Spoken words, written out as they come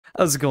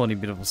How's it going, you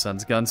beautiful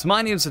sons of guns?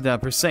 My name's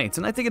Dapper Saint,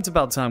 and I think it's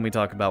about time we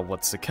talk about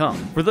what's to come.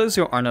 For those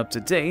who aren't up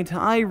to date,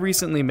 I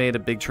recently made a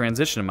big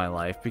transition in my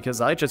life because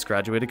I just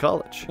graduated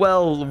college.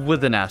 Well,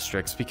 with an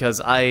asterisk,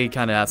 because I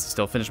kinda have to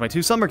still finish my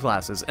 2 summer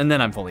classes, and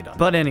then I'm fully done.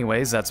 But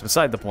anyways, that's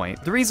beside the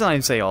point. The reason I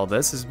say all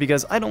this is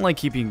because I don't like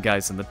keeping you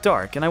guys in the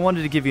dark, and I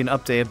wanted to give you an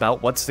update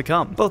about what's to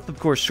come, both of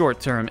course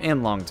short-term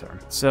and long-term.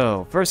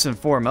 So, first and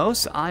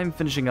foremost, I'm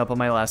finishing up on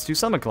my last 2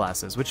 summer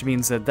classes, which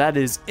means that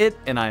is it,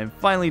 and I am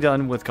finally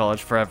done with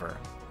college forever.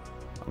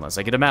 Unless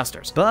I get a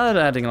master's. But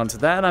adding on to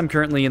that, I'm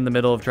currently in the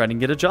middle of trying to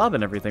get a job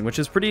and everything, which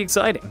is pretty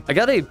exciting. I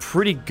got a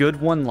pretty good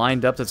one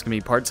lined up that's gonna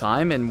be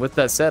part-time, and with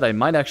that said, I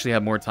might actually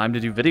have more time to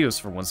do videos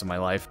for once in my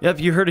life. Yep,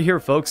 you heard it here,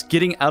 folks.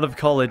 Getting out of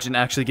college and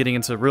actually getting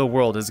into the real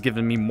world has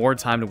given me more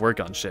time to work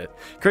on shit.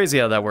 Crazy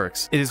how that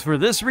works. It is for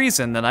this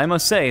reason that I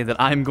must say that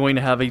I'm going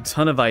to have a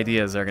ton of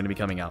ideas that are going to be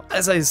coming out.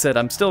 As I said,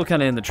 I'm still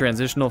kind of in the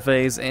transitional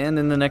phase, and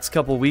in the next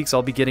couple weeks,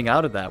 I'll be getting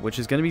out of that, which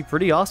is going to be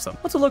pretty awesome.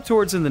 What to look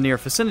towards in the near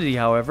vicinity,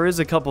 however, is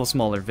a couple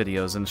smaller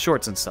videos and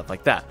shorts and stuff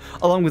like that,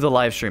 along with a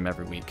live stream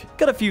every week.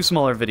 Got a few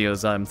smaller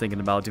videos I'm thinking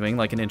about doing,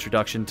 like an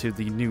introduction to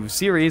the new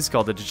series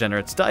called The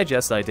Degenerates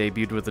Digest I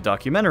debuted with the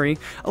documentary,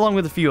 along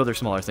with a few other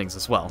smaller things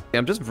as well.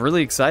 I'm just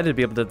really excited to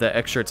be able to have the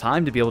extra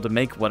time to be able to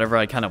make whatever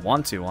I kind of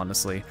want to,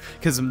 honestly,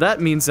 because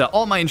that means that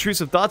all my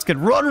intrusive thoughts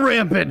can run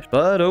rampant!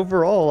 But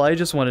overall, I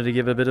just wanted to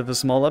give a bit of a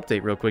small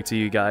update real quick to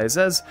you guys,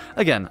 as,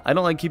 again, I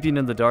don't like keeping you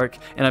in the dark,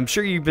 and I'm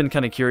sure you've been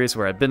kind of curious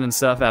where I've been and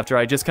stuff after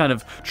I just kind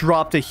of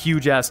dropped a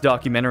huge-ass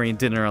documentary and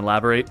didn't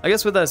elaborate. I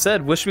guess with that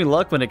said, wish me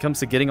luck when it comes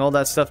to getting all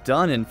that stuff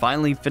done and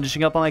finally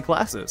finishing up on my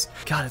classes.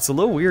 God, it's a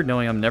little weird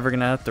knowing I'm never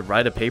gonna have to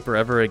write a paper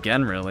ever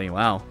again, really.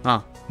 Wow.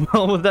 Huh.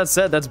 Well, with that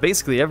said, that's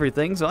basically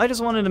everything, so I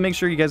just wanted to make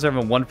sure you guys are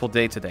having a wonderful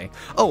day today.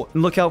 Oh,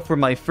 and look out for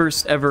my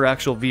first ever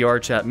actual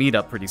VRChat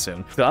meetup pretty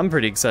soon. So I'm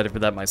pretty excited for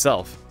that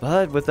myself.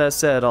 But with that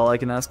said, all I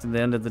can ask at the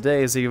end of the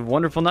day is that you have a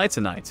wonderful night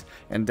tonight.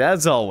 And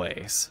as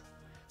always,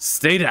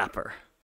 stay dapper.